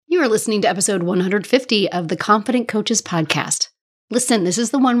are listening to episode 150 of the Confident Coaches podcast. Listen, this is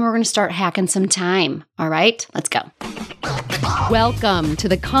the one where we're going to start hacking some time. All right, let's go. Welcome to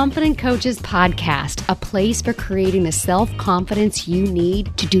the Confident Coaches podcast, a place for creating the self-confidence you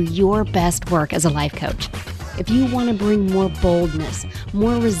need to do your best work as a life coach. If you want to bring more boldness,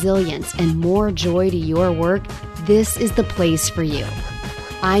 more resilience, and more joy to your work, this is the place for you.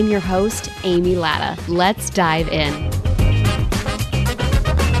 I'm your host, Amy Latta. Let's dive in.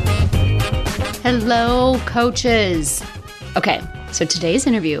 Hello, coaches. Okay, so today's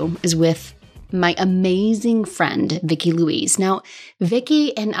interview is with my amazing friend, Vikki Louise. Now,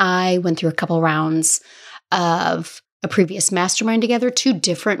 Vikki and I went through a couple rounds of a previous mastermind together, 2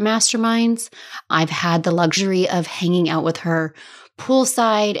 different masterminds. I've had the luxury of hanging out with her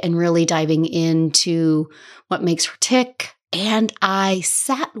poolside and really diving into what makes her tick. And I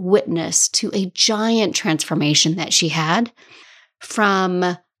sat witness to a giant transformation that she had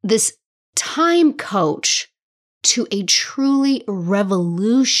from this time coach to a truly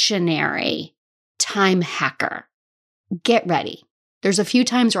revolutionary time hacker. Get ready. There's a few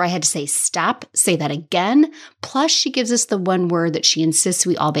times where I had to say, stop, say that again. Plus, she gives us the one word that she insists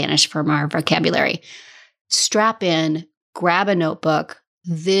we all banish from our vocabulary. Strap in, grab a notebook.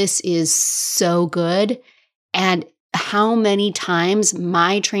 This is so good. And how many times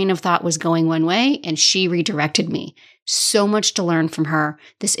my train of thought was going one way and she redirected me. So much to learn from her.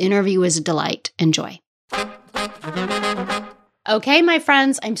 This interview is a delight. Enjoy. Okay, my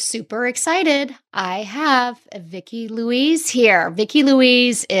friends, I'm super excited. I have Vikki Louise here. Vikki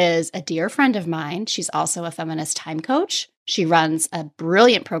Louise is a dear friend of mine. She's also a feminist time coach. She runs a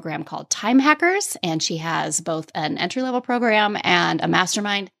brilliant program called Time Hackers, and she has both an entry-level program and a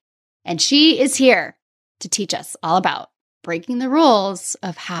mastermind. And she is here to teach us all about breaking the rules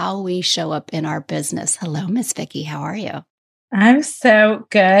of how we show up in our business. Hello, Miss Vikki. How are you? I'm so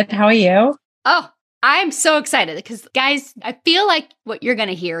good. How are you? Oh, I'm so excited because, guys, I feel like what you're going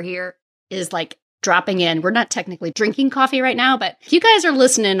to hear here is like dropping in. We're not technically drinking coffee right now, but you guys are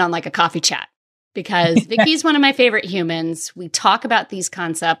listening on like a coffee chat because Vikki's one of my favorite humans. We talk about these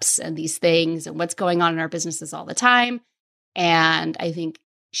concepts and these things and what's going on in our businesses all the time. And I think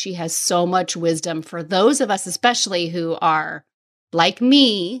she has so much wisdom for those of us, especially who are like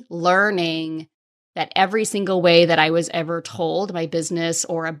me, learning that every single way that I was ever told my business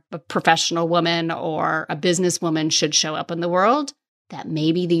or a professional woman or a businesswoman should show up in the world, that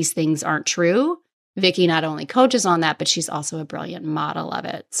maybe these things aren't true. Vikki not only coaches on that, but she's also a brilliant model of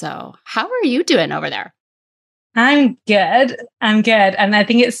it. So how are you doing over there? I'm good. And I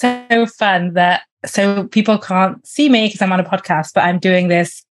think it's so fun that so people can't see me because I'm on a podcast, but I'm doing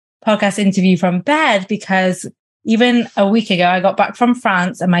this podcast interview from bed because even a week ago, I got back from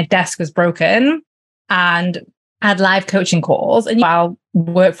France and my desk was broken and I had live coaching calls and I'll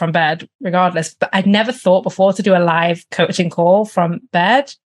work from bed regardless. But I'd never thought before to do a live coaching call from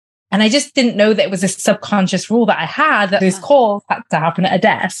bed. And I just didn't know that it was a subconscious rule that I had that those calls had to happen at a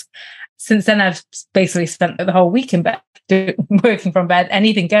desk. Since then, I've basically spent the whole week in bed, working from bed,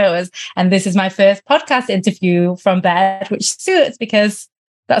 anything goes. And this is my first podcast interview from bed, which suits because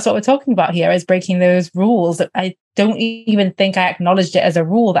that's what we're talking about here is breaking those rules. I don't even think I acknowledged it as a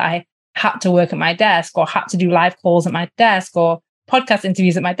rule that I had to work at my desk or had to do live calls at my desk or podcast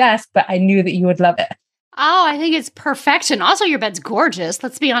interviews at my desk, but I knew that you would love it. Oh, I think it's perfection. Also, your bed's gorgeous.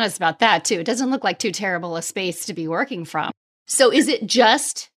 Let's be honest about that, too. It doesn't look like too terrible a space to be working from. So is it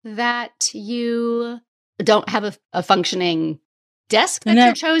just that you don't have a functioning desk that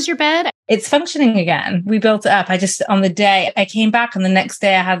you chose your bed? It's functioning again. We built it up. On the day I came back and the next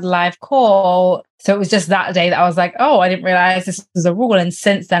day I had a live call. So it was just that day that I was like, oh, I didn't realize this was a rule. And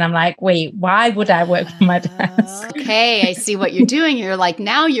since then I'm like, wait, why would I work from my desk? Okay, I see what you're doing. You're like,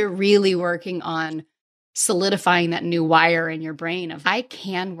 now you're really working on solidifying that new wire in your brain of I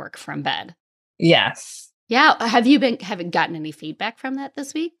can work from bed. Yes. Yeah. Haven't gotten any feedback from that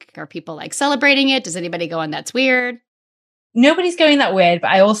this week? Are people like celebrating it? Does anybody go on, that's weird? Nobody's going that weird,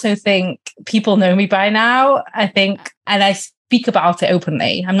 but I also think people know me by now. I think, and I speak about it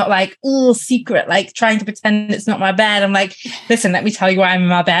openly. I'm not like, oh, secret, like trying to pretend it's not my bed. I'm like, listen, let me tell you why I'm in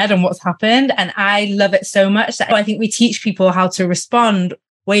my bed and what's happened. And I love it so much that I think we teach people how to respond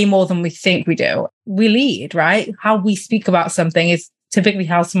way more than we think we do. We lead, right? How we speak about something is typically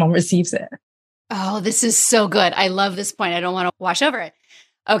how someone receives it. Oh, this is so good. I love this point. I don't want to wash over it.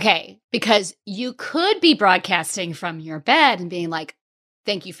 Okay, because you could be broadcasting from your bed and being like,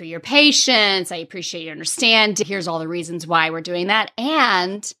 thank you for your patience. I appreciate you understand. Here's all the reasons why we're doing that.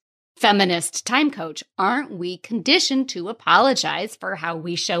 And feminist time coach, aren't we conditioned to apologize for how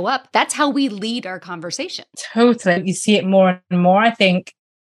we show up? That's how we lead our conversation. Totally. You see it more and more. I think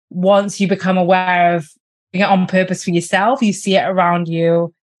once you become aware of doing it on purpose for yourself, you see it around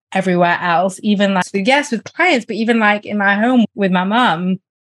you everywhere else, even like, yes, with clients, but even like in my home with my mum.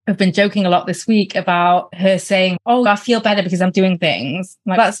 I've been joking a lot this week about her saying, oh, I feel better because I'm doing things.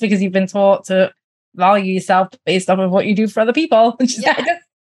 Like, that's because you've been taught to value yourself based off of what you do for other people. And she's like,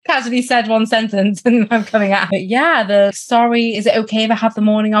 casually said one sentence and I'm coming at her. But yeah, the sorry, is it okay if I have the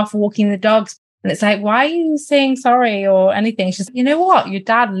morning off walking the dogs? And it's like, why are you saying sorry or anything? She's like, you know what? Your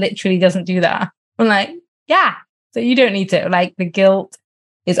dad literally doesn't do that. I'm like, yeah, so you don't need to. Like, the guilt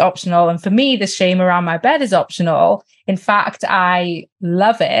is optional. And for me, the shame around my bed is optional. In fact, I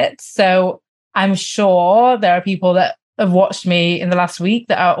love it. So I'm sure there are people that have watched me in the last week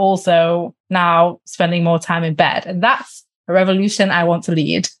that are also now spending more time in bed. And that's a revolution I want to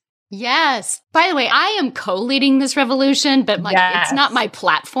lead. Yes. By the way, I am co-leading this revolution, but like it's not my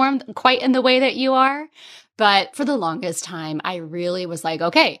platform quite in the way that you are. But for the longest time, I really was like,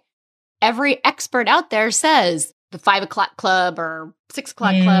 okay, every expert out there says the 5 o'clock club or 6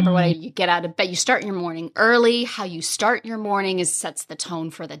 o'clock club or whatever, you get out of bed, you start your morning early. How you start your morning sets the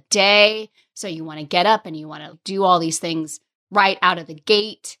tone for the day. So you want to get up and you want to do all these things right out of the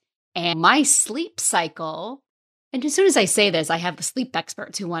gate. And my sleep cycle, and as soon as I say this, I have the sleep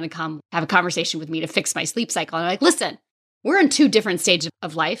experts who want to come have a conversation with me to fix my sleep cycle. And I'm like, listen, we're in 2 different stages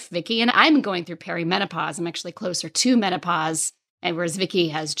of life, Vikki, and I'm going through perimenopause. I'm actually closer to menopause. And whereas Vikki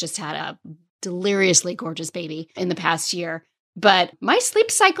has just had a deliriously gorgeous baby in the past year. But my sleep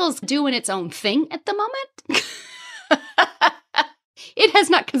cycle's doing its own thing at the moment. It has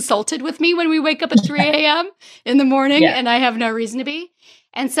not consulted with me when we wake up at 3 a.m. in the morning, and I have no reason to be.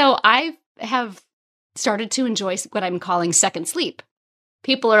 And so I have started to enjoy what I'm calling second sleep.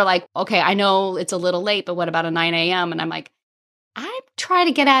 People are like, okay, I know it's a little late, but what about a 9 a.m.? And I'm like, I try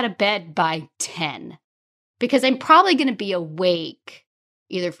to get out of bed by 10 because I'm probably going to be awake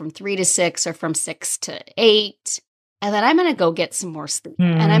either from 3 to 6 or from 6 to 8. And then I'm going to go get some more sleep.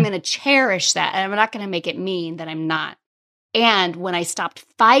 And I'm going to cherish that. And I'm not going to make it mean that I'm not. And when I stopped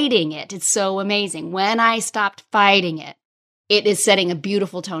fighting it, it's so amazing. When I stopped fighting it, it is setting a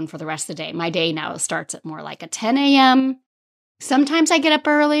beautiful tone for the rest of the day. My day now starts at more like a 10 a.m. Sometimes I get up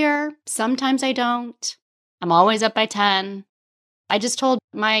earlier. Sometimes I don't. I'm always up by 10. I just told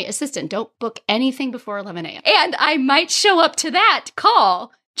my assistant, don't book anything before 11 a.m. And I might show up to that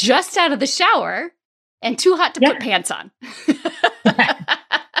call just out of the shower and too hot to put pants on.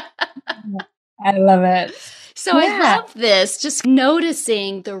 I love it. So I love this, just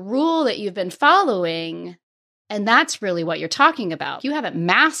noticing the rule that you've been following. And that's really what you're talking about. You haven't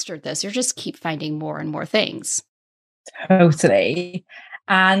mastered this. You just keep finding more and more things. Totally.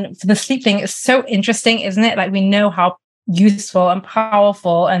 And for the sleep thing, it's so interesting, isn't it? Like, we know how useful and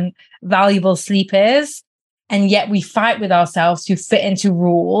powerful and valuable sleep is. And yet we fight with ourselves to fit into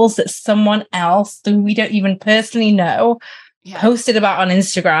rules that someone else who we don't even personally know posted about on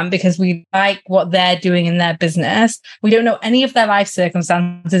Instagram because we like what they're doing in their business. We don't know any of their life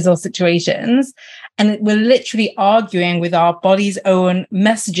circumstances or situations. And we're literally arguing with our body's own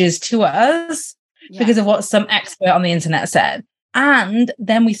messages to us because of what some expert on the internet said. And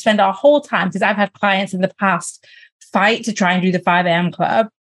then we spend our whole time, because I've had clients in the past fight to try and do the 5 a.m. club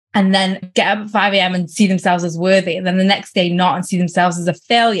and then get up at 5 a.m. and see themselves as worthy. And then the next day not and see themselves as a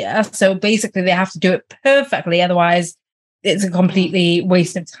failure. So basically they have to do it perfectly. Otherwise it's a completely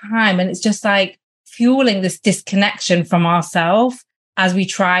waste of time. And it's just like fueling this disconnection from ourselves as we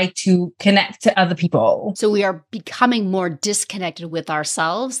try to connect to other people. So we are becoming more disconnected with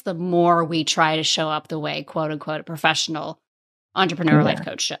ourselves the more we try to show up the way, quote unquote, a professional entrepreneur life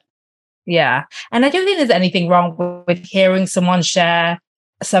coach should. Yeah. And I don't think there's anything wrong with hearing someone share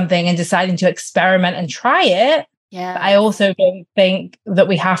something and deciding to experiment and try it. Yeah. But I also don't think that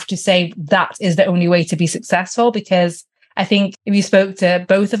we have to say that is the only way to be successful, because I think if you spoke to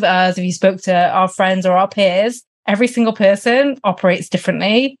both of us, if you spoke to our friends or our peers, every single person operates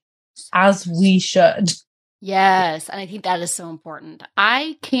differently, as we should. Yes. And I think that is so important.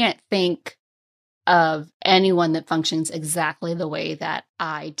 I can't think of anyone that functions exactly the way that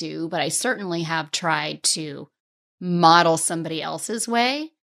I do, but I certainly have tried to model somebody else's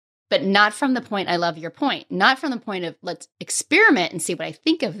way, but not from the point, I love your point, not from the point of let's experiment and see what I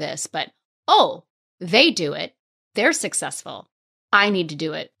think of this, but, oh, they do it. They're successful. I need to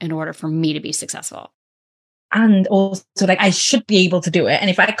do it in order for me to be successful. And also, like, I should be able to do it. And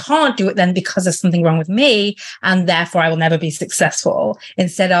if I can't do it, then because there's something wrong with me, and therefore I will never be successful.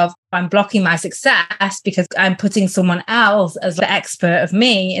 Instead of I'm blocking my success because I'm putting someone else as the expert of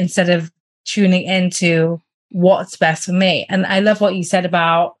me instead of tuning into what's best for me. And I love what you said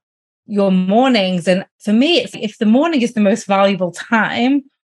about your mornings. And for me, it's if the morning is the most valuable time,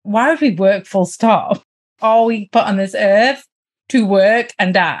 why would we work full stop? Are we put on this earth to work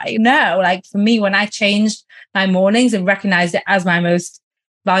and die? No, like for me, when I changed my mornings and recognized it as my most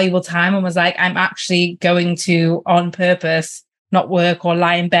valuable time and was like, I'm actually going to, on purpose, not work or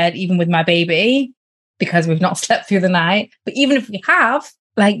lie in bed, even with my baby, because we've not slept through the night. But even if we have,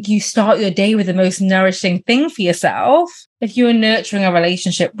 like, you start your day with the most nourishing thing for yourself. If you're nurturing a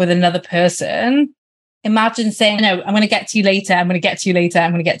relationship with another person, imagine saying, no, I'm going to get to you later. I'm going to get to you later.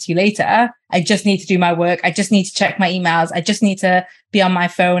 I'm going to get to you later. I just need to do my work. I just need to check my emails. I just need to be on my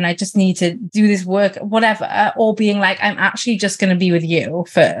phone. I just need to do this work, whatever. Or being like, I'm actually just going to be with you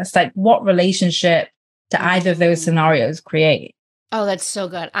first. Like, what relationship do either of those scenarios create? Oh, that's so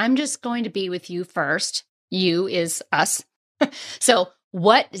good. I'm just going to be with you first. You is us. So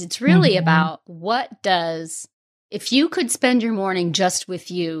what it's really about, if you could spend your morning just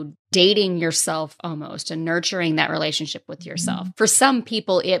with you, dating yourself almost and nurturing that relationship with yourself. For some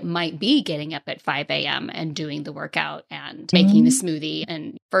people, it might be getting up at 5 a.m. and doing the workout and making the smoothie.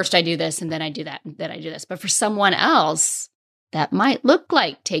 And first I do this and then I do that and then I do this. But for someone else, that might look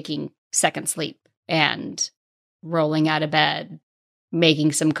like taking second sleep and rolling out of bed,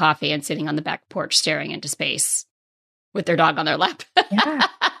 making some coffee and sitting on the back porch staring into space with their dog on their lap. Yeah.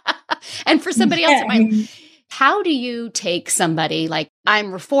 And for somebody else, it might... How do you take somebody like,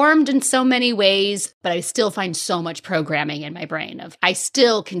 I'm reformed in so many ways, but I still find so much programming in my brain of, I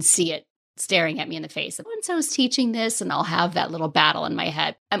still can see it staring at me in the face. And so I was teaching this and I'll have that little battle in my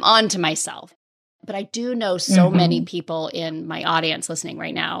head. I'm on to myself. But I do know so many people in my audience listening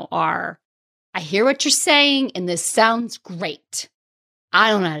right now I hear what you're saying and this sounds great. I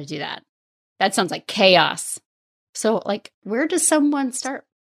don't know how to do that. That sounds like chaos. So like, where does someone start?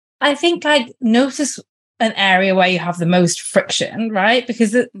 I think I notice an area where you have the most friction, right?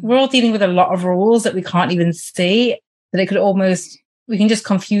 Because we're all dealing with a lot of rules that we can't even see, that it could almost, we can just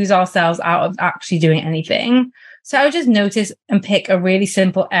confuse ourselves out of actually doing anything. So I would just notice and pick a really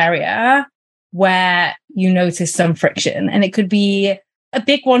simple area where you notice some friction. And it could be a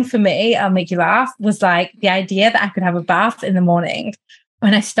big one for me, I'll make you laugh, was like the idea that I could have a bath in the morning.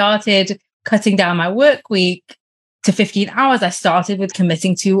 When I started cutting down my work week to 15 hours, I started with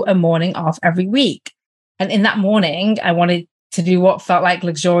committing to a morning off every week. And in that morning, I wanted to do what felt like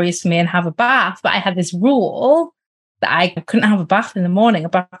luxurious for me and have a bath. But I had this rule that I couldn't have a bath in the morning. A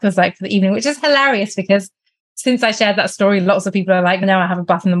bath was like for the evening, which is hilarious because since I shared that story, lots of people are like, no, I have a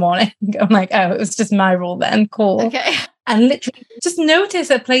bath in the morning. I'm like, oh, it was just my rule then. Cool. Okay. And literally just notice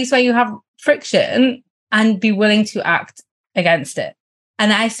a place where you have friction and be willing to act against it.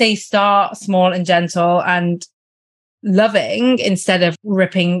 And I say start small and gentle and loving instead of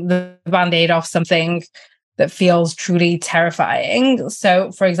ripping the Band-Aid off something that feels truly terrifying.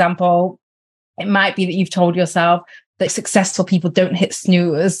 So, for example, it might be that you've told yourself that successful people don't hit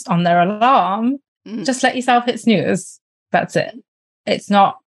snooze on their alarm. Just let yourself hit snooze. That's it. It's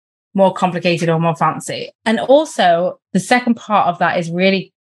not more complicated or more fancy. And also, the second part of that is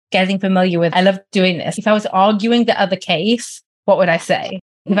really getting familiar with, I love doing this. If I was arguing the other case, what would I say?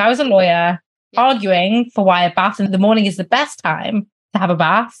 If I was a lawyer arguing for why a bath in the morning is the best time to have a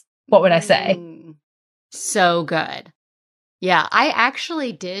bath, what would I say? So good. Yeah, I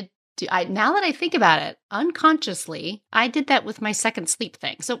actually did. Now that I think about it, unconsciously, I did that with my second sleep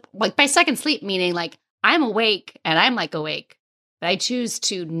thing. So like by second sleep, meaning like I'm awake and I'm like awake, but I choose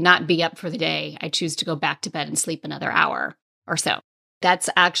to not be up for the day. I choose to go back to bed and sleep another hour or so. That's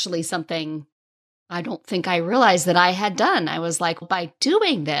actually something I don't think I realized that I had done. I was like, by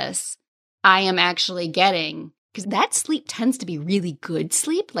doing this, I am actually getting, because that sleep tends to be really good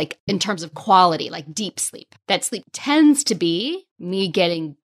sleep, like in terms of quality, like deep sleep. That sleep tends to be me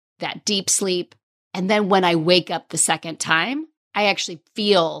getting that deep sleep. And then when I wake up the second time, I actually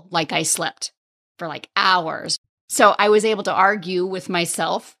feel like I slept for like hours. So I was able to argue with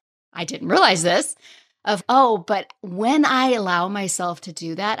myself. I didn't realize this of, but when I allow myself to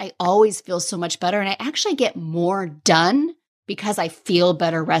do that, I always feel so much better. And I actually get more done because I feel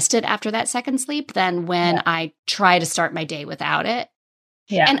better rested after that second sleep than when I try to start my day without it.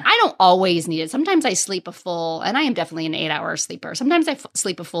 Yeah. And I don't always need it. Sometimes I sleep a full, and I am definitely an 8-hour sleeper. Sometimes I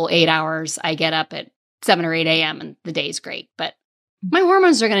sleep a full 8 hours. I get up at 7 or 8 a.m. and the day's great. But my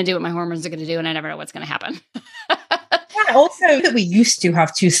hormones are going to do what my hormones are going to do, and I never know what's going to happen. Yeah, also that we used to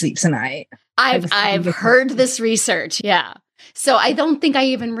have 2 sleeps a night. I've heard this research. Yeah. So I don't think I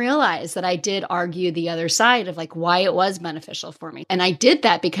even realized that I did argue the other side of like why it was beneficial for me. And I did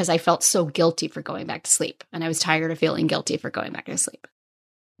that because I felt so guilty for going back to sleep. And I was tired of feeling guilty for going back to sleep.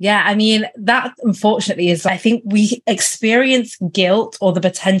 Yeah, I mean, that unfortunately is, I think we experience guilt or the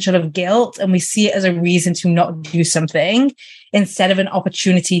potential of guilt, and we see it as a reason to not do something instead of an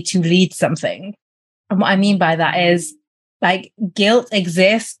opportunity to lead something. And what I mean by that is, like, guilt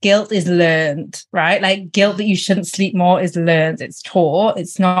exists, guilt is learned, right? Like, guilt that you shouldn't sleep more is learned, it's taught,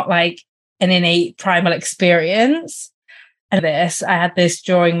 it's not like an innate primal experience. And I had this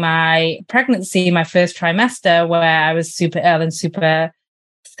during my pregnancy, my first trimester, where I was super ill and super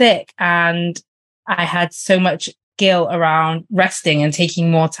sick, and I had so much guilt around resting and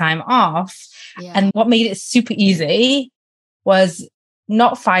taking more time off. Yeah. And what made it super easy was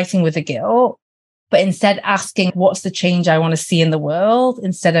not fighting with the guilt, but instead asking, what's the change I want to see in the world,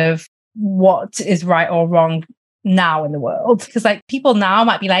 instead of what is right or wrong now in the world. Because like people now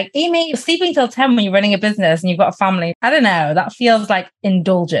might be like, Amy, you're sleeping till 10 when you're running a business and you've got a family. I don't know. That feels like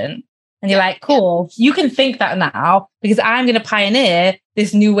indulgent. And you're like, cool, you can think that now because I'm going to pioneer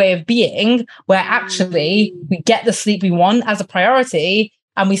this new way of being where actually we get the sleep we want as a priority,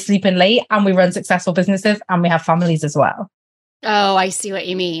 and we sleep in late, and we run successful businesses, and we have families as well. Oh, I see what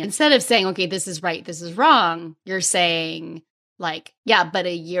you mean. Instead of saying, okay, this is right, this is wrong, you're saying like, yeah, but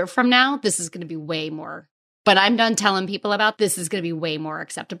a year from now, this is going to be way more. But I'm done telling people about this is going to be way more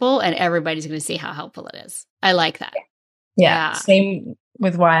acceptable, and everybody's going to see how helpful it is. I like that. Yeah. Same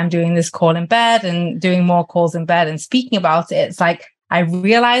with why I'm doing this call in bed and doing more calls in bed and speaking about it. It's like, I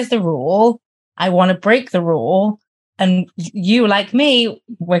realize the rule. I want to break the rule. And you, like me,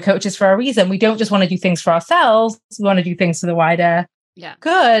 we're coaches for a reason. We don't just want to do things for ourselves. We want to do things for the wider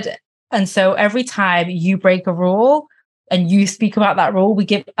good. And so every time you break a rule and you speak about that rule, we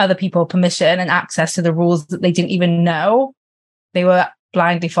give other people permission and access to the rules that they didn't even know they were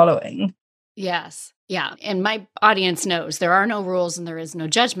blindly following. Yes. Yeah. And my audience knows there are no rules and there is no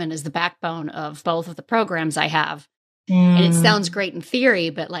judgment is the backbone of both of the programs I have. And it sounds great in theory,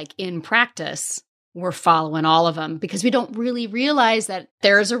 but like in practice, we're following all of them because we don't really realize that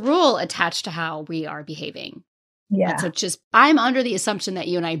there's a rule attached to how we are behaving. Yeah. And so I'm under the assumption that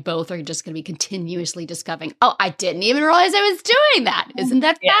you and I both are just going to be continuously discovering, oh, I didn't even realize I was doing that. Isn't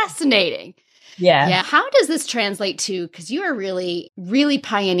that fascinating? Yeah. Yeah. How does this translate to, because you are really, really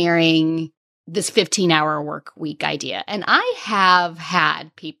pioneering this 15-hour work week idea. And I have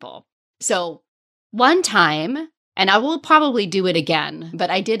had people. So one time, and I will probably do it again, but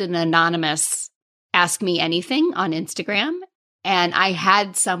I did an anonymous ask me anything on Instagram. And I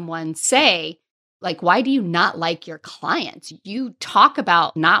had someone say, like, why do you not like your clients? You talk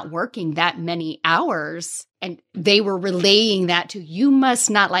about not working that many hours. And they were relaying that to, you must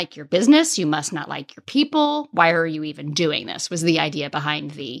not like your business. You must not like your people. Why are you even doing this? Was the idea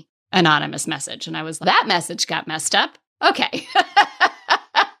behind the anonymous message. And I was, that message got messed up. Okay.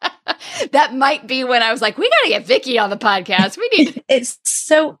 That might be when I was like, we got to get Vikki on the podcast. We need. It's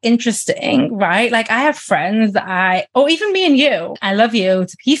so interesting, right? Like I have friends that or even me and you, I love you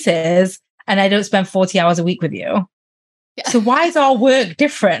to pieces and I don't spend 40 hours a week with you. Yeah. So why is our work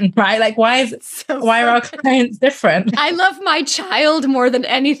different, right? Like why are our clients different? I love my child more than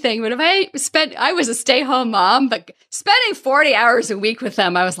anything. But if I was a stay-home mom, but spending 40 hours a week with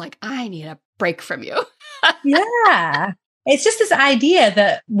them, I was like, I need a break from you. Yeah. It's just this idea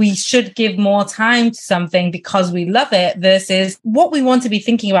that we should give more time to something because we love it versus what we want to be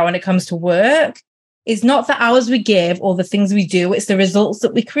thinking about when it comes to work is not the hours we give or the things we do. It's the results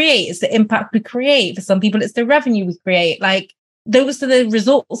that we create. It's the impact we create. For some people, it's the revenue we create. Like those are the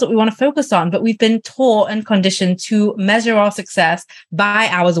results that we want to focus on. But we've been taught and conditioned to measure our success by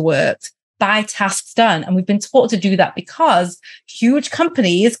hours worked, by tasks done. And we've been taught to do that because huge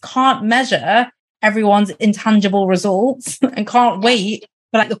companies can't measure everyone's intangible results and can't wait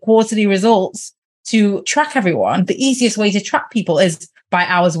for like the quarterly results to track everyone. The easiest way to track people is by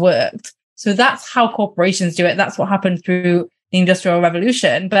hours worked. So that's how corporations do it. That's what happened through the Industrial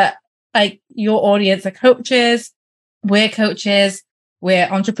Revolution. But like your audience are coaches, we're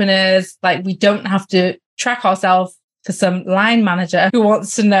entrepreneurs. Like we don't have to track ourselves for some line manager who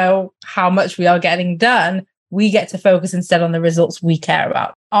wants to know how much we are getting done. We get to focus instead on the results we care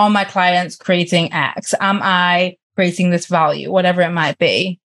about. Are my clients creating X? Am I creating this value? Whatever it might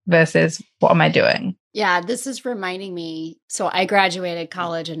be versus what am I doing? Yeah, this is reminding me. So I graduated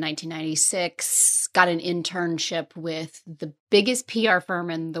college in 1996, got an internship with the biggest PR firm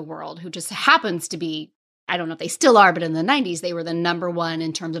in the world who just happens to be, I don't know if they still are, but in the 90s, they were the number one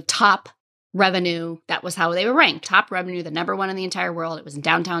in terms of top revenue. That was how they were ranked. Top revenue, the number one in the entire world. It was in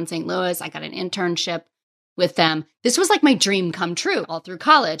downtown St. Louis. I got an internship with them. This was like my dream come true. All through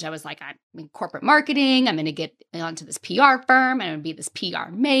college, I was like, I'm in corporate marketing. I'm going to get onto this PR firm. I'm going to be this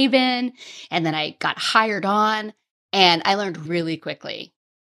PR maven. And then I got hired on and I learned really quickly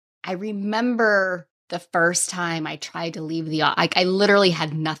I remember the first time I tried to leave the office, I literally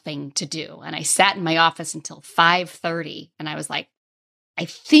had nothing to do. And I sat in my office until 5:30. And I was like, I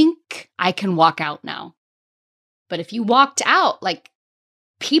think I can walk out now. But if you walked out, like,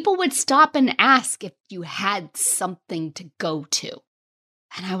 people would stop and ask if you had something to go to.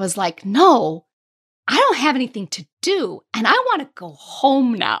 And I was like, no, I don't have anything to do. And I want to go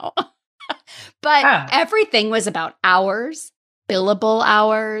home now. But everything was about hours, billable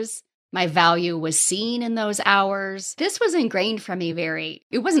hours. My value was seen in those hours. This was ingrained from me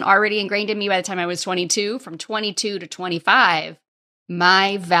it wasn't already ingrained in me by the time I was 22. From 22 to 25,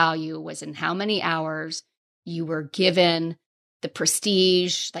 my value was in how many hours you were given, the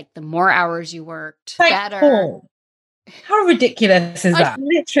prestige, like the more hours you worked, like, better. Paul, how ridiculous is that?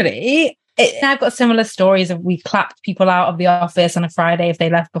 Literally. I've got similar stories of we clapped people out of the office on a Friday if they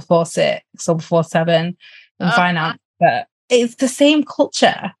left before 6 or before 7 in finance. But it's the same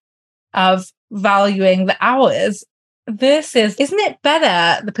culture of valuing the hours versus, isn't it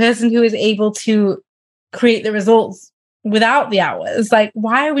better the person who is able to create the results without the hours? Like,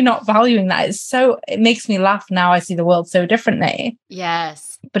 why are we not valuing that? It makes me laugh now. I see the world so differently.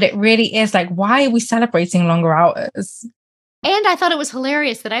 Yes. But it really is like, why are we celebrating longer hours? And I thought it was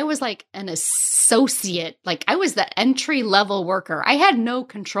hilarious that I was like an associate, like I was the entry level worker. I had no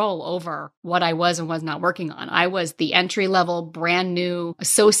control over what I was and was not working on. I was the entry level, brand new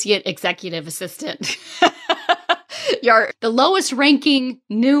associate executive assistant. You're the lowest ranking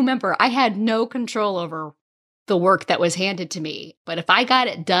new member. I had no control over the work that was handed to me. But if I got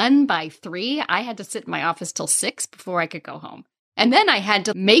it done by 3, I had to sit in my office till 6 before I could go home. And then I had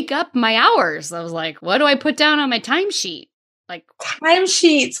to make up my hours. I was like, what do I put down on my timesheet? Like,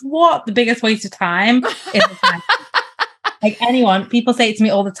 timesheets, what? The biggest waste of time is the time. Like, people say it to me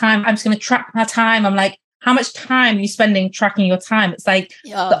all the time, I'm just going to track my time. I'm like, how much time are you spending tracking your time? It's like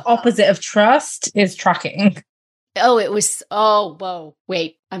the opposite of trust is tracking. Whoa,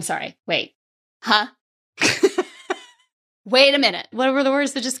 wait, I'm sorry. Wait, huh? Wait a minute. What were the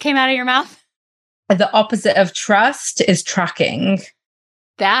words that just came out of your mouth? The opposite of trust is tracking.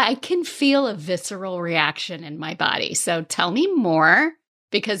 That I can feel a visceral reaction in my body. So tell me more,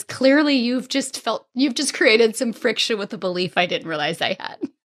 because clearly you've just created some friction with a belief I didn't realize I had.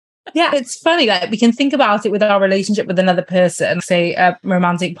 Yeah, it's funny. Like, we can think about it with our relationship with another person, say a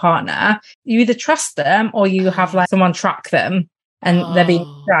romantic partner. You either trust them or you have like someone track them and they're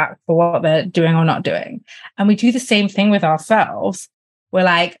being tracked for what they're doing or not doing. And we do the same thing with ourselves. We're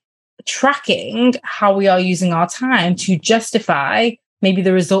like tracking how we are using our time to justify maybe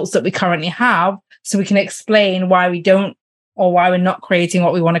the results that we currently have, so we can explain why we don't, or why we're not creating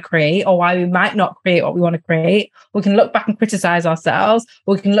what we want to create, or why we might not create what we want to create. We can look back and criticize ourselves,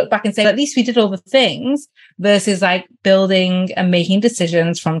 or we can look back and say, at least we did all the things, versus like building and making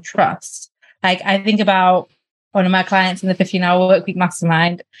decisions from trust. Like, I think about one of my clients in the 15-hour workweek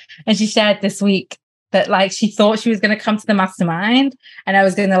mastermind, and she shared this week that like she thought she was going to come to the mastermind and I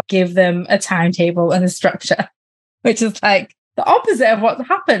was going to give them a timetable and a structure, which is like the opposite of what's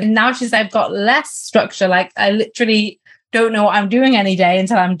happened. And now she's, I've got less structure. Like, I literally don't know what I'm doing any day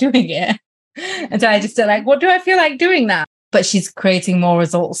until I'm doing it. Until I just like, what do I feel like doing now? But she's creating more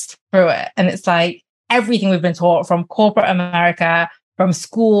results through it. And it's like everything we've been taught from corporate America, from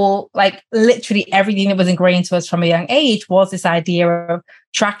school, like literally everything that was ingrained to us from a young age was this idea of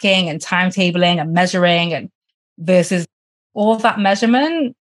tracking and timetabling and measuring, and versus all that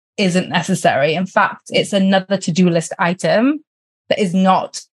measurement isn't necessary. In fact, it's another to-do list item that is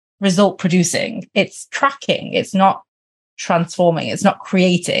not result producing. It's tracking. It's not transforming. It's not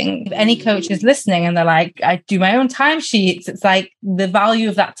creating. If any coach is listening and they're like, I do my own timesheets, it's like the value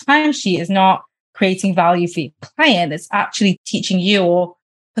of that timesheet is not creating value for your client. It's actually teaching you or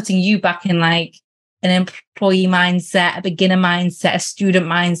putting you back in like an employee mindset, a beginner mindset, a student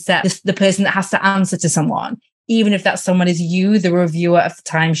mindset, the person that has to answer to someone, even if that someone is you, the reviewer of the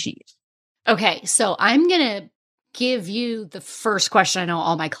timesheet. Okay, so I'm going to give you the first question I know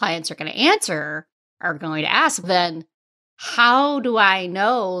all my clients are going to ask. Then how do I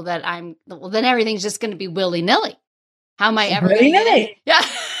know that then everything's just going to be willy-nilly. How am I ever going to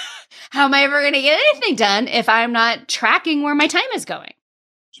How am I ever going to get anything done if I'm not tracking where my time is going?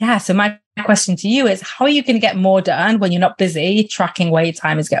 Yeah. So my question to you is, how are you going to get more done when you're not busy tracking where your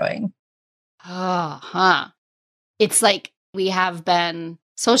time is going? It's like we have been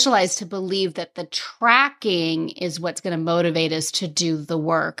socialized to believe that the tracking is what's going to motivate us to do the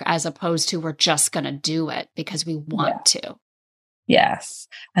work, as opposed to we're just going to do it because we want to. Yes.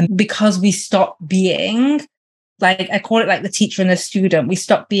 And because we stop being, like, I call it like the teacher and the student, we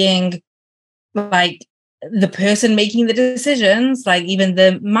stop being like the person making the decisions, like even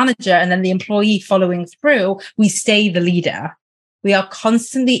the manager and then the employee following through, we stay the leader. We are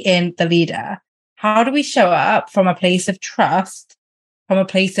constantly in the leader. How do we show up from a place of trust, from a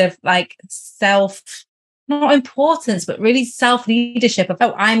place of like self, not importance, but really self-leadership of,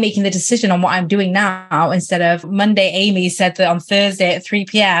 oh, I'm making the decision on what I'm doing now, instead of Monday, Amy said that on Thursday at 3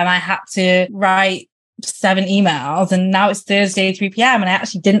 p.m. I had to write 7 emails, and now it's Thursday, 3 p.m. and I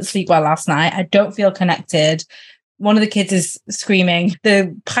actually didn't sleep well last night. I don't feel connected. One of the kids is screaming,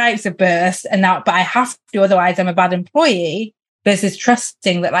 the pipes have burst, and now, but I have to, otherwise I'm a bad employee, versus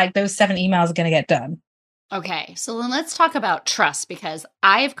trusting that like those 7 emails are going to get done. Okay. So then let's talk about trust, because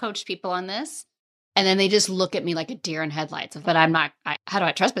I have coached people on this and then they just look at me like a deer in headlights. But I'm not, how do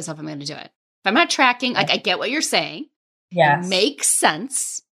I trust myself? I'm going to do it. If I'm not tracking, like I get what you're saying. Yes. It makes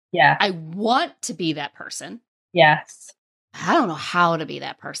sense. Yeah. I want to be that person. Yes. I don't know how to be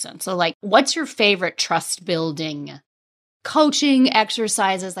that person. So like, what's your favorite trust building coaching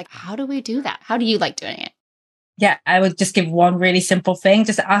exercises? Like, how do we do that? How do you like doing it? Yeah, I would just give one really simple thing.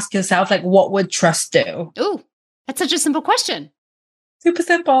 Just ask yourself, like, what would trust do? Ooh, that's such a simple question. Super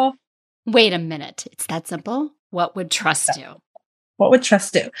simple. Wait a minute. It's that simple? What would trust do? What would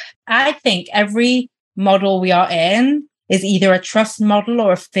trust do? I think every model we are in is either a trust model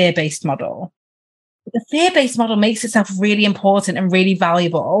or a fear-based model. The fear-based model makes itself really important and really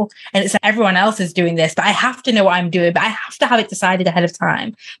valuable. And it's like everyone else is doing this, but I have to know what I'm doing, but I have to have it decided ahead of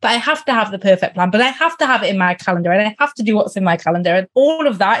time. But I have to have the perfect plan, but I have to have it in my calendar, and I have to do what's in my calendar. And all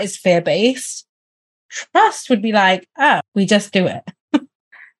of that is fear-based. Trust would be like, oh, we just do it.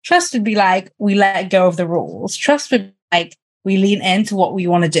 Trust would be like, we let go of the rules. Trust would be like, we lean into what we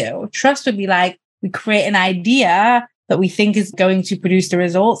want to do. Trust would be like, we create an idea that we think is going to produce the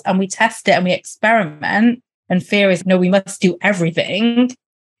results, and we test it and we experiment. And fear is, no, we must do everything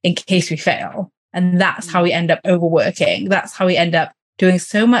in case we fail. And that's how we end up overworking. That's how we end up doing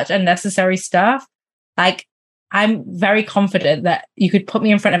so much unnecessary stuff. Like, I'm very confident that you could put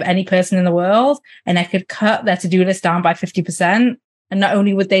me in front of any person in the world and I could cut their to-do list down by 50%. And not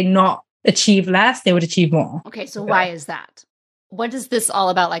only would they not achieve less, they would achieve more. Okay, so why is that? What is this all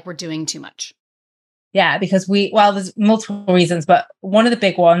about? Like, we're doing too much? Yeah, because there's multiple reasons, but one of the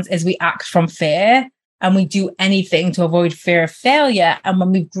big ones is we act from fear and we do anything to avoid fear of failure. And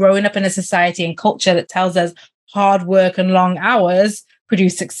when we've grown up in a society and culture that tells us hard work and long hours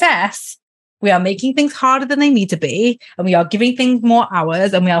produce success, we are making things harder than they need to be. And we are giving things more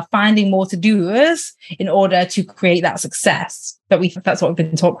hours, and we are finding more to-dos in order to create that success. That's what we've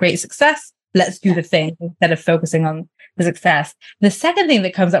been taught, create success. Let's do the thing instead of focusing on the success. The second thing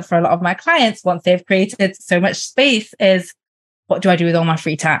that comes up for a lot of my clients once they've created so much space is, what do I do with all my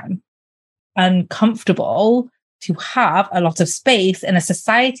free time? Uncomfortable to have a lot of space in a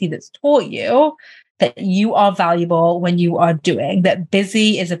society that's taught you that you are valuable when you are doing, that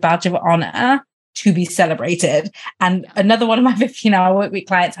busy is a badge of honor to be celebrated. And another one of my 15-hour work week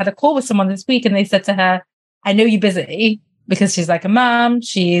clients had a call with someone this week, and they said to her, I know you're busy, because she's like a mom,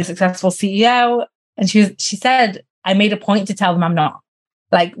 she's a successful CEO. And she said, I made a point to tell them I'm not.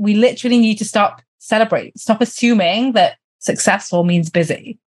 Like, we literally need to stop assuming that successful means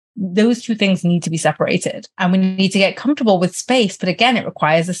busy. Those two things need to be separated, and we need to get comfortable with space. But again, it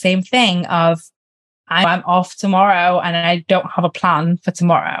requires the same thing of, I'm off tomorrow and I don't have a plan for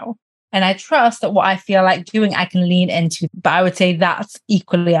tomorrow. And I trust that what I feel like doing, I can lean into. But I would say that's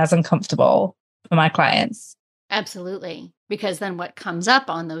equally as uncomfortable for my clients. Absolutely. Because then what comes up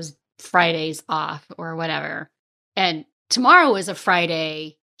on those Fridays off or whatever, and tomorrow is a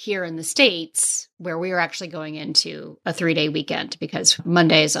Friday here in the States where we are actually going into a 3-day weekend because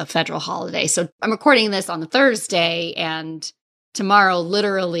Monday is a federal holiday. So I'm recording this on the Thursday, and tomorrow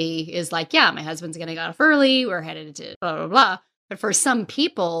literally is like, yeah, my husband's going to get off early. We're headed to blah, blah, blah. But for some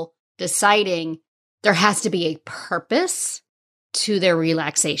people, deciding there has to be a purpose to their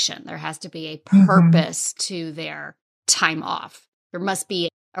relaxation. There has to be a purpose to their time off. There must be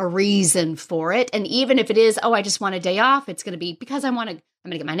a reason for it. And even if it is, oh, I just want a day off, it's going to be because I'm going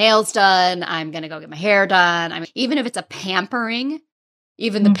to get my nails done. I'm going to go get my hair done. Even if it's a pampering,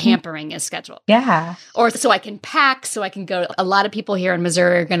 even the pampering is scheduled. Yeah. Or so I can pack, so I can go. A lot of people here in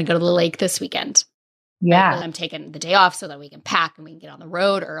Missouri are going to go to the lake this weekend. Yeah. Right? I'm taking the day off so that we can pack and we can get on the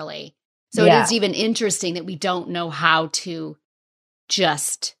road early. So it is even interesting that we don't know how to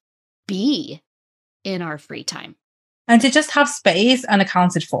just be in our free time. And to just have space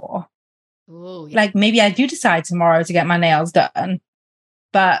unaccounted for. Ooh, yeah. Like, maybe I do decide tomorrow to get my nails done,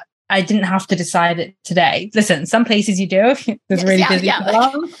 but I didn't have to decide it today. Listen, some places you do. There's really busy.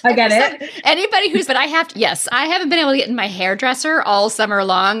 I get it. Anybody but I have to, yes, I haven't been able to get in my hairdresser all summer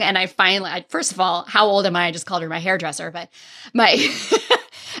long. And I finally, first of all, how old am I? I just called her my hairdresser, but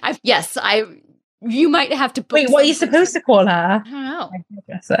you might have to. Wait, what are you supposed to call her? I don't know.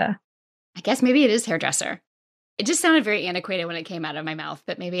 Hairdresser. I guess maybe it is hairdresser. It just sounded very antiquated when it came out of my mouth,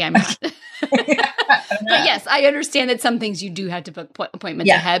 but maybe I'm not. But yes, I understand that some things you do have to book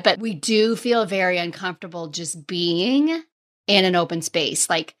appointments ahead, but we do feel very uncomfortable just being in an open space.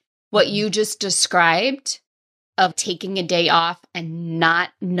 Like what you just described of taking a day off and not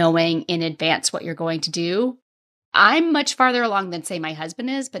knowing in advance what you're going to do. I'm much farther along than, say, my husband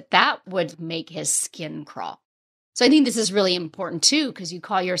is, but that would make his skin crawl. So I think this is really important too, because you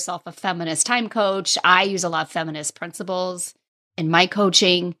call yourself a feminist time coach. I use a lot of feminist principles in my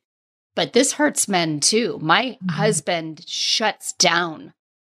coaching, but this hurts men too. My husband shuts down.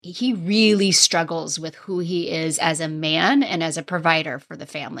 He really struggles with who he is as a man and as a provider for the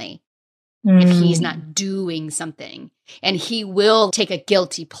family. If he's not doing something, and he will take a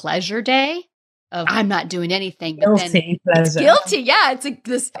guilty pleasure day of I'm not doing anything, but then it's guilty. Yeah,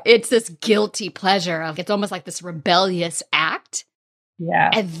 it's this guilty pleasure of, it's almost like this rebellious act.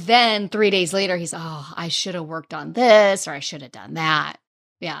 Yeah. And then 3 days later, he's, I should have worked on this, or I should have done that.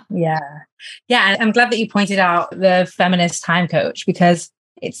 Yeah. Yeah. Yeah. And I'm glad that you pointed out the feminist time coach, because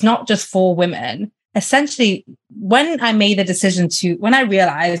it's not just for women. Essentially, when I made the decision when I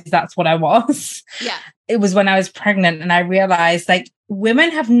realized that's what I was, it was when I was pregnant, and I realized like women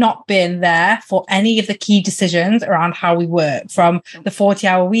have not been there for any of the key decisions around how we work, from the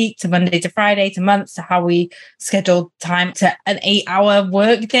 40-hour week to Monday to Friday to months to how we schedule time to an 8-hour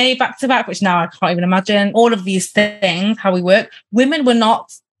work day back to back, which now I can't even imagine. All of these things, how we work, women were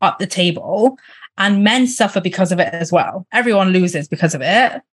not at the table, and men suffer because of it as well. Everyone loses because of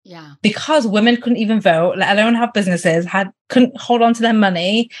it. Yeah. Because women couldn't even vote, let alone have businesses, couldn't hold on to their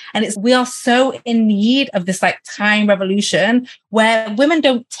money. And we are so in need of this like time revolution where women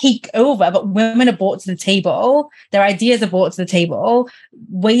don't take over, but women are brought to the table. Their ideas are brought to the table.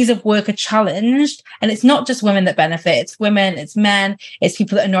 Ways of work are challenged. And it's not just women that benefit. It's women, it's men, it's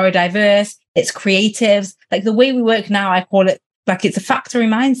people that are neurodiverse, it's creatives. Like the way we work now, I call it like it's a factory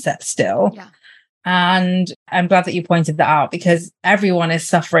mindset still. Yeah. And I'm glad that you pointed that out, because everyone is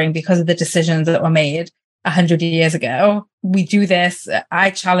suffering because of the decisions that were made 100 years ago. We do this.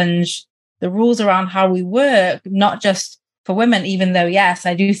 I challenge the rules around how we work, not just for women, even though, yes,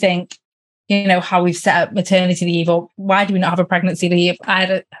 I do think, how we've set up maternity leave, or why do we not have a pregnancy leave? I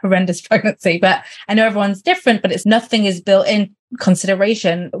had a horrendous pregnancy, but I know everyone's different, but nothing is built in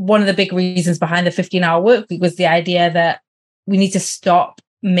consideration. One of the big reasons behind the 15-hour work week was the idea that we need to stop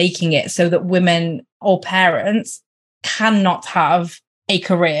making it so that women or parents cannot have a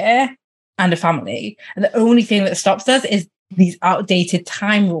career and a family. And the only thing that stops us is these outdated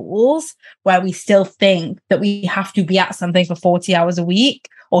time rules where we still think that we have to be at something for 40 hours a week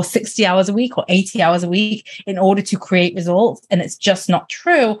or 60 hours a week or 80 hours a week in order to create results. And it's just not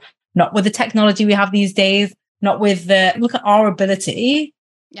true. Not with the technology we have these days, not with look at our ability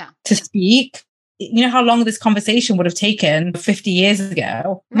to speak. You know how long this conversation would have taken 50 years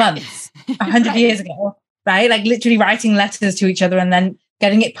ago, months, 100 years ago, right? Like literally writing letters to each other and then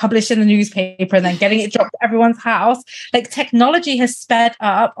getting it published in the newspaper and then getting it dropped to everyone's house. Like technology has sped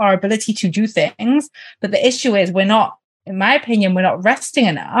up our ability to do things. But the issue is we're not, in my opinion, we're not resting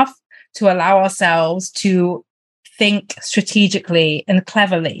enough to allow ourselves to think strategically and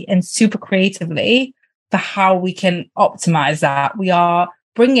cleverly and super creatively for how we can optimize that. We are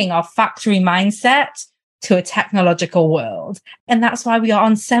bringing our factory mindset to a technological world. And that's why we are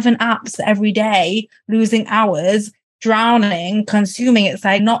on 7 apps every day, losing hours, drowning, consuming. It's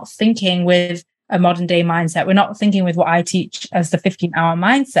like not thinking with a modern day mindset. We're not thinking with what I teach as the 15-hour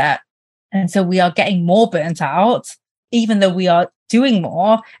mindset. And so we are getting more burnt out, even though we are doing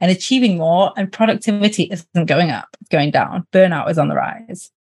more and achieving more, and productivity isn't going up, it's going down. Burnout is on the rise.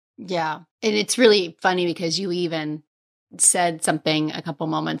 Yeah. And it's really funny because you even said something a couple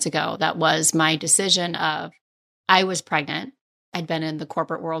moments ago that was my decision of, I was pregnant. I'd been in the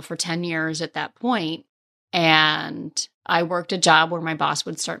corporate world for 10 years at that point, and I worked a job where my boss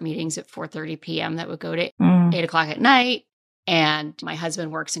would start meetings at 4:30 p.m. that would go to 8 o'clock at night. And my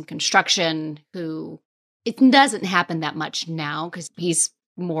husband works in construction, it doesn't happen that much now because he's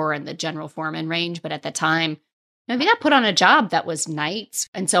more in the general foreman range. But at the time, they got put on a job that was nights.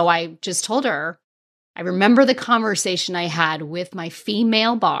 And so I just told her, I remember the conversation I had with my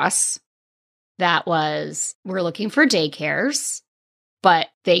female boss that was, we're looking for daycares, but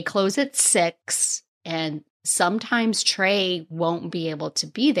they close at 6 and sometimes Trey won't be able to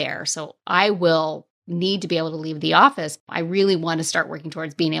be there. So I will need to be able to leave the office. I really want to start working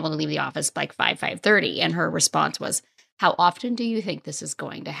towards being able to leave the office like 5:30. And her response was, how often do you think this is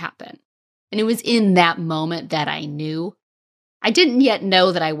going to happen? And it was in that moment that I knew. I didn't yet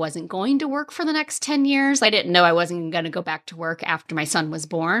know that I wasn't going to work for the next 10 years. I didn't know I wasn't going to go back to work after my son was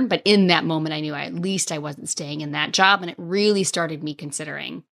born. But in that moment, I knew at least I wasn't staying in that job. And it really started me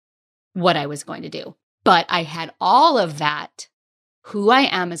considering what I was going to do. But I had all of that, who I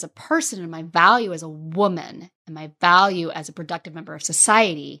am as a person and my value as a woman and my value as a productive member of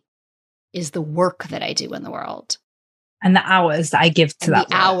society is the work that I do in the world. And the hours that I give to that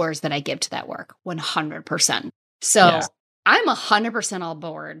work. Hours that I give to that work, 100%. So yeah. I'm 100% on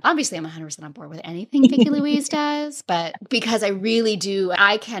board. Obviously, I'm 100% on board with anything Vikki Louise does, but because I really do,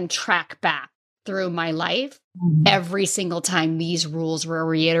 I can track back through my life every single time these rules were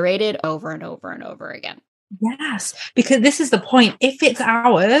reiterated over and over and over again. Yes, because this is the point. If it's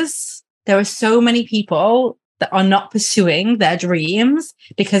hours, there are so many people that are not pursuing their dreams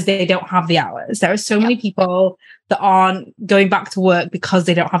because they don't have the hours. There are so many people that aren't going back to work because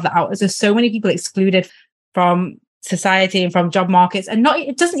they don't have the hours. There's so many people excluded from society and from job markets, and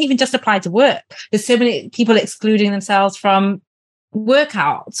it doesn't even just apply to work. There's so many people excluding themselves from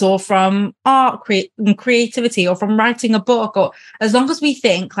workouts or from art creativity or from writing a book, or as long as we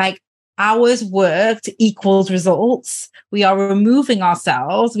think like hours worked equals results, we are removing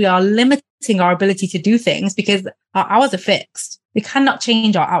ourselves, we are limiting our ability to do things because our hours are fixed. We cannot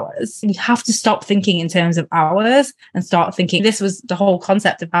change our hours. We have to stop thinking in terms of hours and start thinking. This was the whole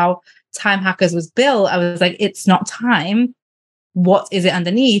concept of how Time Hackers was built. I was like, it's not time. What is it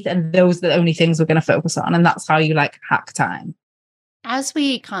underneath? And those are the only things we're going to focus on. And that's how you like hack time. As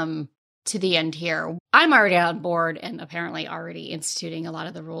we come to the end here, I'm already on board and apparently already instituting a lot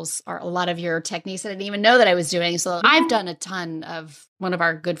of the rules or a lot of your techniques that I didn't even know that I was doing. So I've done a ton of, one of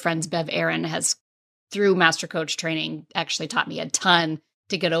our good friends, Bev Aaron, has through Master Coach training actually taught me a ton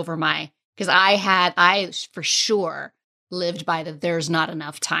to get over because I for sure lived by the there's not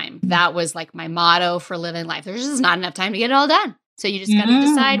enough time. That was like my motto for living life. There's just not enough time to get it all done. So you just got to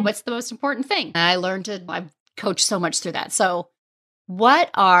decide what's the most important thing. And I've coached so much through that. So what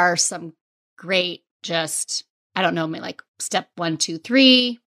are some great, I don't know, maybe like step 1, 2,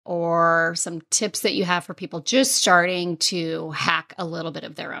 3, or some tips that you have for people just starting to hack a little bit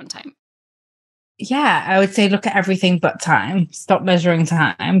of their own time? Yeah, I would say look at everything but time. Stop measuring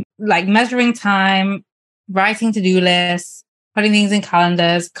time. Like measuring time, writing to-do lists, putting things in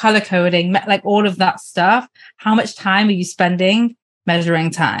calendars, color coding, like all of that stuff. How much time are you spending measuring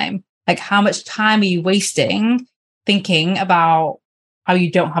time? Like how much time are you wasting thinking about how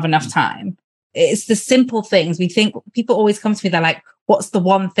you don't have enough time? It's the simple things. We think people always come to me, they're like, what's the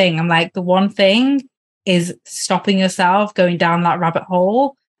one thing? I'm like, the one thing is stopping yourself going down that rabbit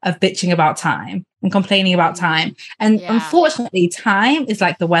hole of bitching about time and complaining about time. And unfortunately, time is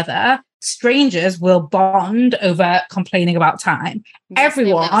like the weather. Strangers will bond over complaining about time. Yes,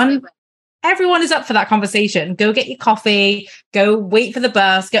 everyone is up for that conversation. Go get your coffee, go wait for the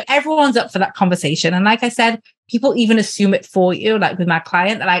bus, everyone's up for that conversation. And like I said, people even assume it for you. Like with my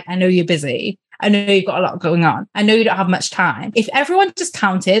client, they're like, I know you're busy. I know you've got a lot going on. I know you don't have much time. If everyone just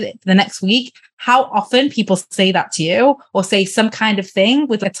counted the next week, how often people say that to you or say some kind of thing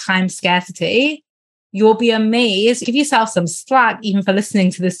with a time scarcity, you'll be amazed. Give yourself some slack, even for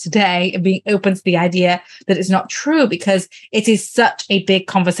listening to this today and being open to the idea that it's not true, because it is such a big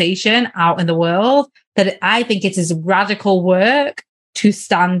conversation out in the world that I think it is radical work to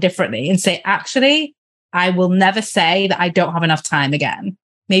stand differently and say, actually, I will never say that I don't have enough time again.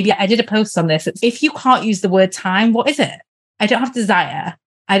 Maybe I did a post on this. If you can't use the word time, what is it? I don't have desire.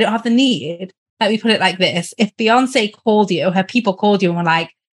 I don't have the need. Let me put it like this. If Beyonce called you, her people called you and were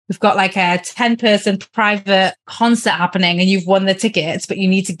like, we've got like a 10-person private concert happening and you've won the tickets, but you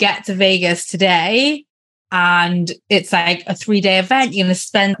need to get to Vegas today. And it's like a 3-day event. You're going to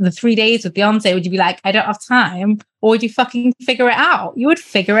spend the 3 days with Beyonce. Would you be like, I don't have time? Or would you fucking figure it out? You would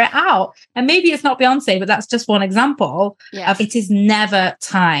figure it out. And maybe it's not Beyonce, but that's just one example of it is never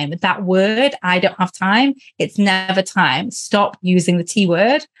time. That word, I don't have time. It's never time. Stop using the T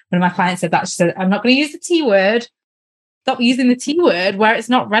word. When my client said that, she said, I'm not going to use the T word. Stop using the T word where it's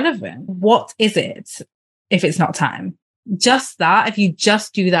not relevant. What is it if it's not time? Just that. If you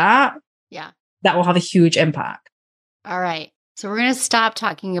just do that, that will have a huge impact. All right. So we're going to stop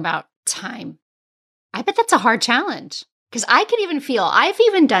talking about time. I bet that's a hard challenge because I can even feel, I've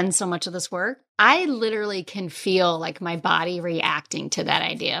even done so much of this work. I literally can feel like my body reacting to that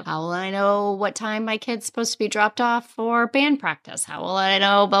idea. How will I know what time my kid's supposed to be dropped off for band practice? How will I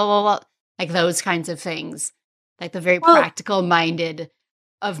know, blah, blah, blah. like those kinds of things, like the very practical minded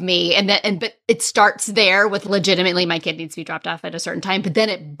of me. But it starts there with legitimately my kid needs to be dropped off at a certain time, but then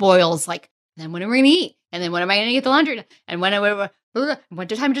it boils like, then when are we going to eat? And then when am I going to get the laundry done? And when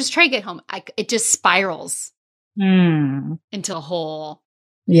time does Trey get home? It just spirals into a whole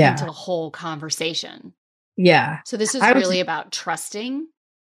conversation. Yeah. So this is really about trusting.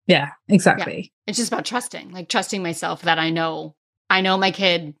 Yeah, exactly. Yeah. It's just about trusting, like trusting myself that I know my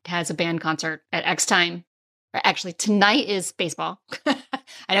kid has a band concert at X time. Actually, tonight is baseball.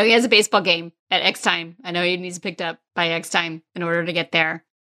 I know he has a baseball game at X time. I know he needs picked up by X time in order to get there.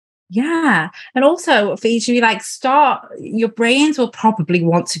 Yeah. And also for each of you, like your brains will probably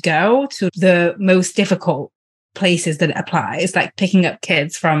want to go to the most difficult places that it applies, like picking up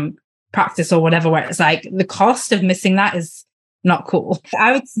kids from practice or whatever, where it's like the cost of missing that is not cool.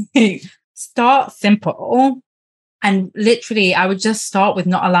 I would say start simple. And literally, I would just start with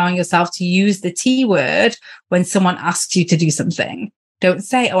not allowing yourself to use the T word when someone asks you to do something. Don't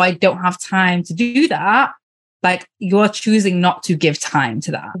say, oh, I don't have time to do that. Like you're choosing not to give time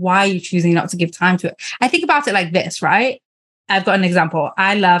to that. Why are you choosing not to give time to it? I think about it like this, right? I've got an example.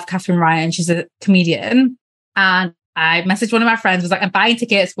 I love Catherine Ryan. She's a comedian. And I messaged one of my friends, was like, I'm buying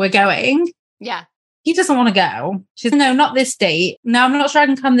tickets. We're going. Yeah. He doesn't want to go. She's no, not this date. No, I'm not sure I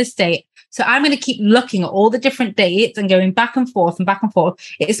can come this date. So I'm going to keep looking at all the different dates and going back and forth and back and forth.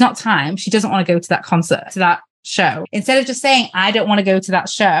 It's not time. She doesn't want to go to that concert, to that show. Instead of just saying, I don't want to go to that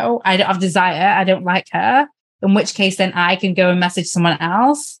show. I don't have desire. I don't like her. In which case, then I can go and message someone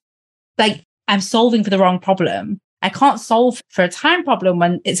else. Like I'm solving for the wrong problem. I can't solve for a time problem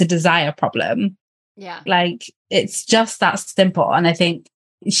when it's a desire problem. Yeah. Like it's just that simple. And I think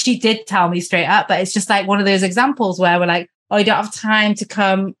she did tell me straight up, but it's just like one of those examples where we're like, oh, you don't have time to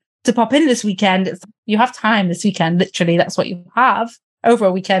come to pop in this weekend. You have time this weekend. Literally, that's what you have over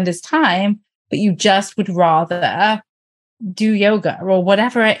a weekend is time, but you just would rather do yoga or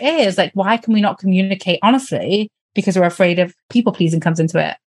whatever it is. Like, why can we not communicate honestly? Because we're afraid of people pleasing comes into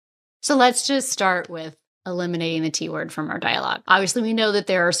it. So let's just start with eliminating the T word from our dialogue. Obviously, we know that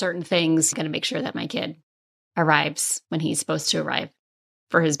there are certain things. I'm going to make sure that my kid arrives when he's supposed to arrive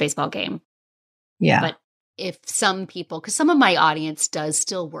for his baseball game. Yeah. But if some people, because some of my audience does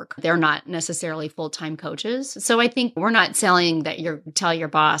still work, they're not necessarily full-time coaches. So I think we're not saying that tell your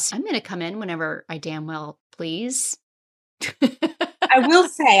boss, I'm going to come in whenever I damn well please. I will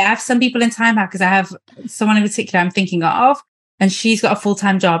say I have some people in Time Out because I have someone in particular I'm thinking of, and she's got a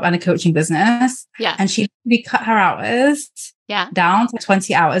full-time job and a coaching business. Yeah. And she cut her hours down to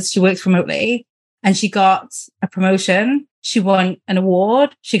 20 hours. She works remotely and she got a promotion. She won an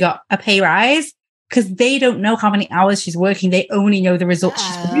award. She got a pay rise because they don't know how many hours she's working. They only know the results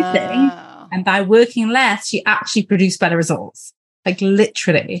she's producing. And by working less, she actually produced better results. Like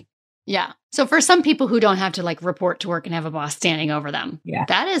literally. Yeah. So for some people who don't have to like report to work and have a boss standing over them,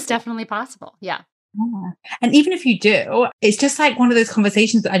 that is definitely possible. Yeah. And even if you do, it's just like one of those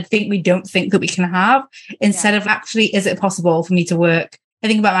conversations that I think we don't think that we can have instead of actually, is it possible for me to work? I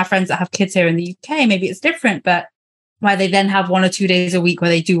think about my friends that have kids here in the UK, maybe it's different, but where they then have 1 or 2 days a week where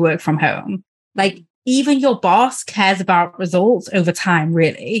they do work from home. Like even your boss cares about results over time,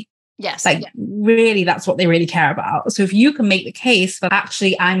 really. Yes. Like really, that's what they really care about. So if you can make the case for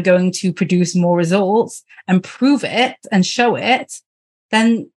actually, I'm going to produce more results and prove it and show it,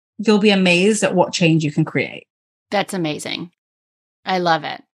 then you'll be amazed at what change you can create. That's amazing. I love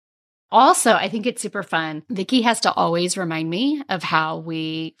it. Also, I think it's super fun. Vikki has to always remind me of how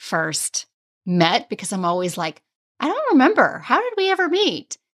we first met because I'm always like, I don't remember. How did we ever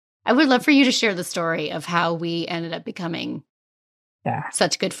meet? I would love for you to share the story of how we ended up becoming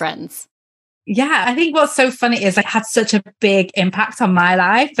such good friends. Yeah, I think what's so funny is I had such a big impact on my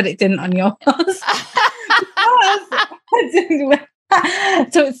life, but it didn't on yours.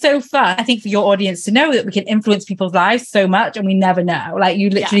 So it's so fun, I think, for your audience to know that we can influence people's lives so much and we never know. Like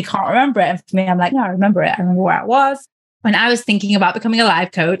you literally can't remember it. And for me, I'm like, no, I remember it. I remember where it was. When I was thinking about becoming a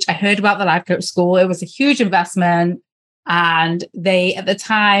life coach, I heard about the life coach school. It was a huge investment. And they, at the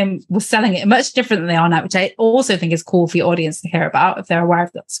time, were selling it much different than they are now, which I also think is cool for your audience to hear about if they're aware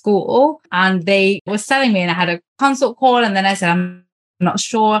of that school. And they were selling me and I had a consult call. And then I said, I'm not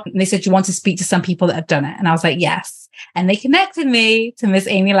sure. And they said, you want to speak to some people that have done it? And I was like, yes. And they connected me to Miss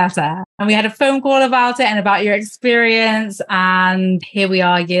Amy Letta. And we had a phone call about it and about your experience. And here we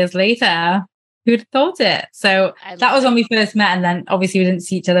are years later. Who'd have thought it? So that was when we first met. And then obviously we didn't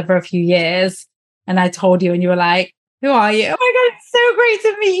see each other for a few years. And I told you and you were like, who are you? Oh my God, it's so great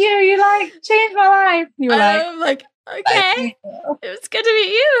to meet you. You like changed my life. You were like, okay, it was good to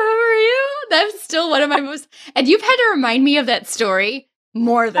meet you. Who are you? That's still one of my most, and you've had to remind me of that story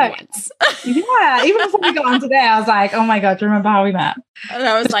more than once. Yeah, even before we got on today, I was like, oh my God, do you remember how we met? And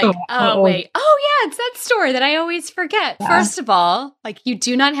I was like, oh, wait. Oh, yeah, it's that story that I always forget. Yeah. First of all, like, you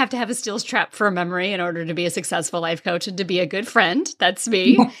do not have to have a steel trap for a memory in order to be a successful life coach and to be a good friend. That's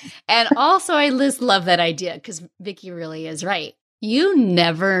me. And also, I just love that idea because Vikki really is right. You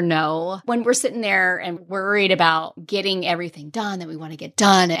never know when we're sitting there and worried about getting everything done that we want to get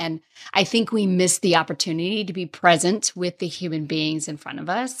done. And I think we miss the opportunity to be present with the human beings in front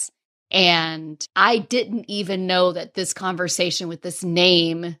of us. And I didn't even know that this conversation with this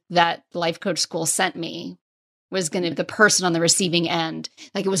name that Life Coach School sent me was going to be the person on the receiving end.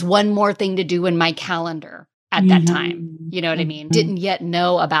 Like it was one more thing to do in my calendar at that time. You know what I mean? Didn't yet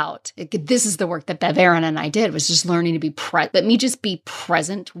know about it. This is the work that Bev Aaron and I did, was just learning to be present. Let me just be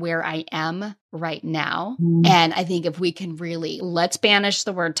present where I am right now. And I think if we can really, let's banish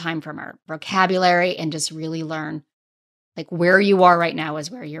the word time from our vocabulary and just really learn like where you are right now is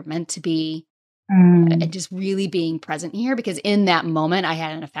where you're meant to be. And just really being present here, because in that moment I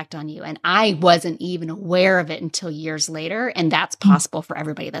had an effect on you and I wasn't even aware of it until years later. And that's possible for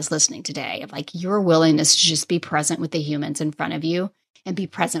everybody that's listening today, of like your willingness to just be present with the humans in front of you and be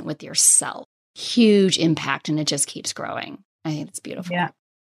present with yourself. Huge impact. And it just keeps growing. I think it's beautiful. Yeah.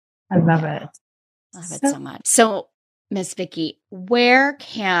 I love it. I love it so much. So Miss Vikki, where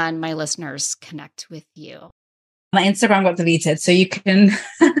can my listeners connect with you? My Instagram got deleted, so you can...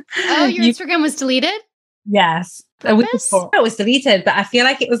 Oh, your Instagram was deleted? Yes. A week before. It was deleted, but I feel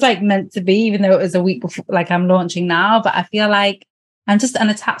like it was like meant to be, even though it was a week before, like I'm launching now, but I feel like I'm just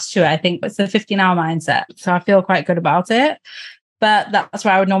unattached to it. I think it's a 15-hour mindset. So I feel quite good about it. But that's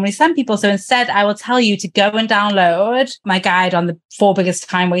where I would normally send people. So instead, I will tell you to go and download my guide on the 4 biggest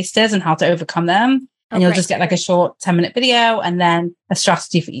time wasters and how to overcome them. And you'll just get like a short 10-minute video and then a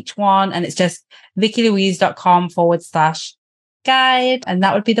strategy for each one. And it's just vikkilouise.com/guide. And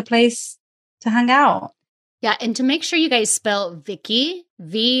that would be the place to hang out. Yeah. And to make sure you guys spell Vikki,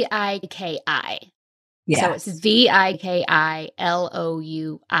 Vikki. Yeah. So it's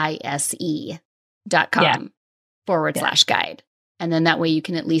VIKILOUISE.com/guide. And then that way you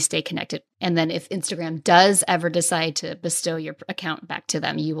can at least stay connected. And then if Instagram does ever decide to bestow your account back to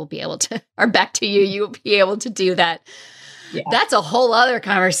them, you will be able to, or back to you, you will be able to do that. Yeah. That's a whole other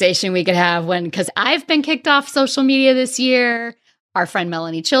conversation we could have because I've been kicked off social media this year. Our friend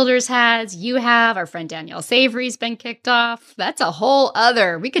Melanie Childers has, you have, our friend Danielle Savory's been kicked off. That's a whole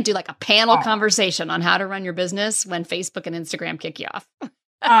other, we could do like a panel conversation on how to run your business when Facebook and Instagram kick you off.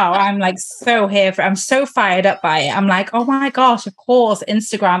 Oh, I'm like so here for it. I'm so fired up by it. I'm like, oh my gosh, of course,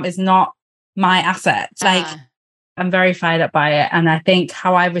 Instagram is not my asset. Like, I'm very fired up by it. And I think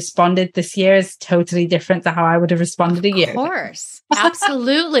how I responded this year is totally different to how I would have responded a year ago. Of course.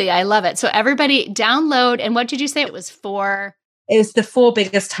 Absolutely. I love it. So everybody download. And what did you say it was for? It was the 4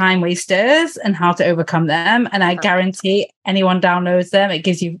 biggest time wasters and how to overcome them. And I guarantee anyone downloads them, it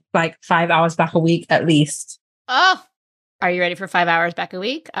gives you like 5 hours back a week at least. Oh, are you ready for 5 hours back a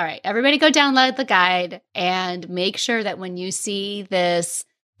week? All right. Everybody go download the guide and make sure that when you see this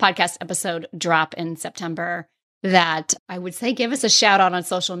podcast episode drop in September, that I would say give us a shout out on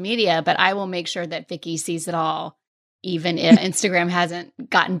social media, but I will make sure that Vikki sees it all, even if Instagram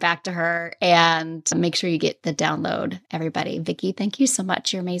hasn't gotten back to her, and make sure you get the download, everybody. Vikki, thank you so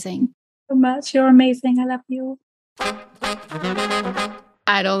much. You're amazing. So much. You're amazing. I love you.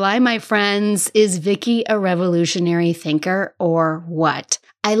 I don't lie, my friends. Is Vikki a revolutionary thinker or what?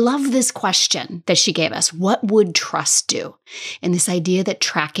 I love this question that she gave us. What would trust do? And this idea that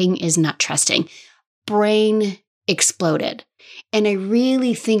tracking is not trusting. Brain exploded. And I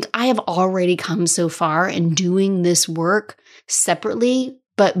really think I have already come so far in doing this work separately,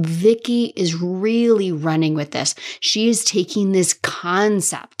 but Vikki is really running with this. She is taking this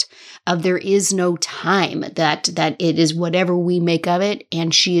concept of there is no time, that it is whatever we make of it,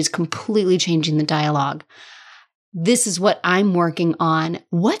 and she is completely changing the dialogue. This is what I'm working on.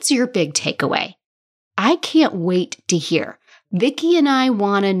 What's your big takeaway? I can't wait to hear. Vikki and I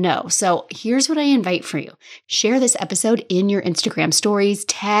want to know. So here's what I invite for you. Share this episode in your Instagram stories.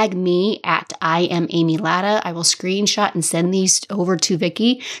 Tag me at I am Amy Latta. I will screenshot and send these over to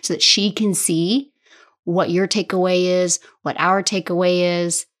Vikki so that she can see what your takeaway is, what our takeaway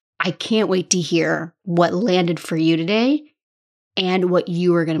is. I can't wait to hear what landed for you today and what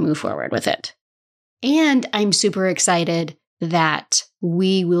you are going to move forward with it. And I'm super excited that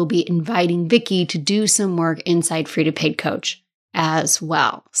we will be inviting Vikki to do some work inside Free to Paid Coach as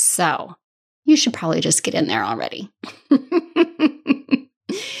well. So you should probably just get in there already. Are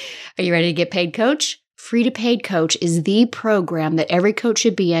you ready to get paid coach? Free to Paid Coach is the program that every coach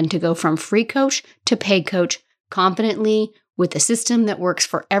should be in to go from free coach to paid coach confidently, with a system that works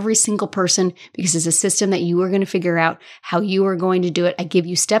for every single person, because it's a system that you are going to figure out how you are going to do it. I give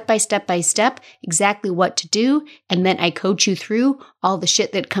you step by step by step exactly what to do, and then I coach you through all the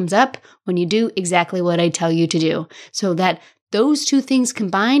shit that comes up when you do exactly what I tell you to do, so that those two things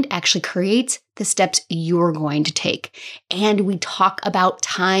combined actually creates the steps you're going to take. And we talk about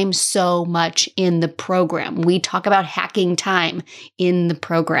time so much in the program. We talk about hacking time in the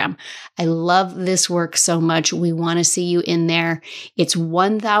program. I love this work so much. We want to see you in there. It's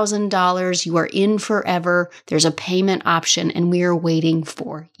 $1,000. You are in forever. There's a payment option, and we are waiting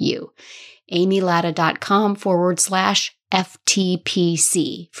for you.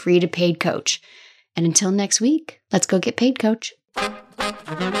 amylatta.com/FTPC, free to paid coach. And until next week, let's go get paid, coach.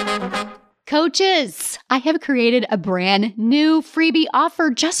 Coaches, I have created a brand new freebie offer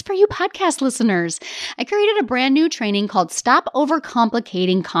just for you podcast listeners. I created a brand new training called Stop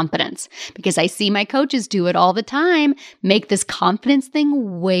Overcomplicating Confidence, because I see my coaches do it all the time, make this confidence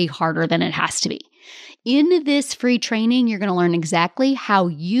thing way harder than it has to be. In this free training, you're going to learn exactly how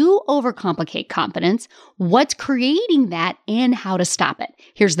you overcomplicate confidence, what's creating that, and how to stop it.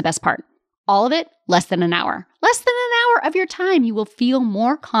 Here's the best part. All of it, less than an hour. Less than an hour of your time. You will feel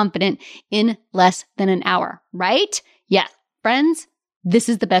more confident in less than an hour, right? Yeah, friends, this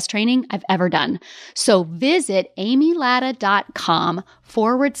is the best training I've ever done. So visit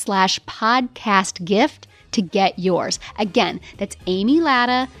amylatta.com/podcast gift to get yours. Again, that's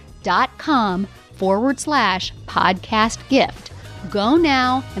amylatta.com/podcast gift. Go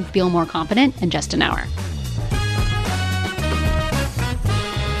now and feel more confident in just an hour.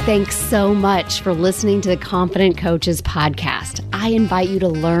 Thanks so much for listening to the Confident Coaches podcast. I invite you to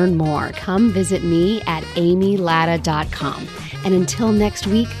learn more. Come visit me at amylatta.com. And until next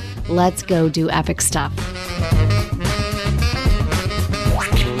week, let's go do epic stuff.